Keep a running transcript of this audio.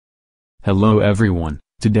Hello everyone,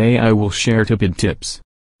 today I will share Tipid tips.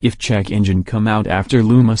 If check engine come out after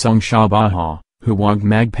lumusong siya baha, huwag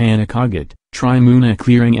magpanik, try muna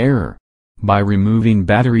clearing error. By removing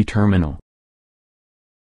battery terminal.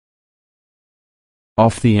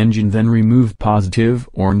 Off the engine, then remove positive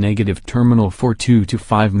or negative terminal for 2 to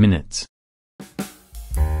 5 minutes.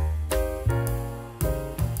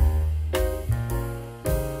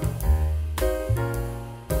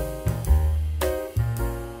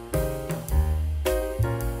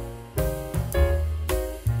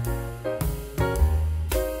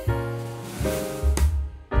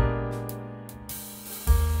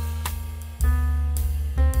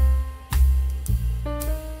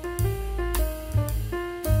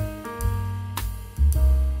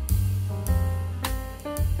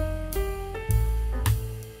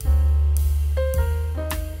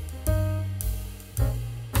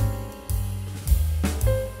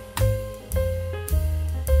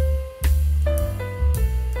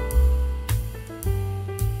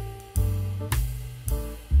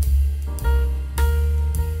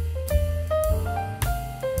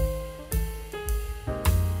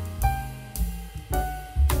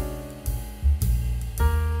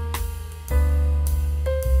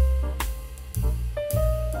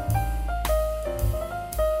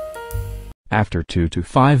 After 2 to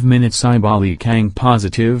 5 minutes, ibalik ang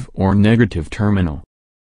positive or negative terminal.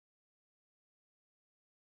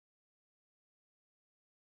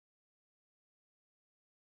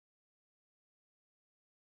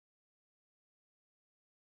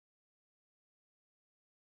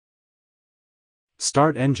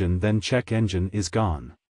 Start engine, then check engine is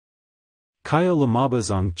gone. Kaya lumabas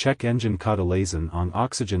ang check engine kadalasan ang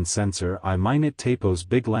oxygen sensor I minute tapos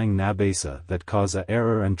biglang nabasa that cause a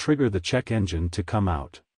error and trigger the check engine to come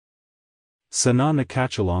out. Sana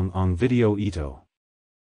nakatulong ang video ito.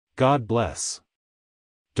 God bless.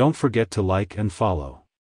 Don't forget to like and follow.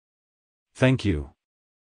 Thank you.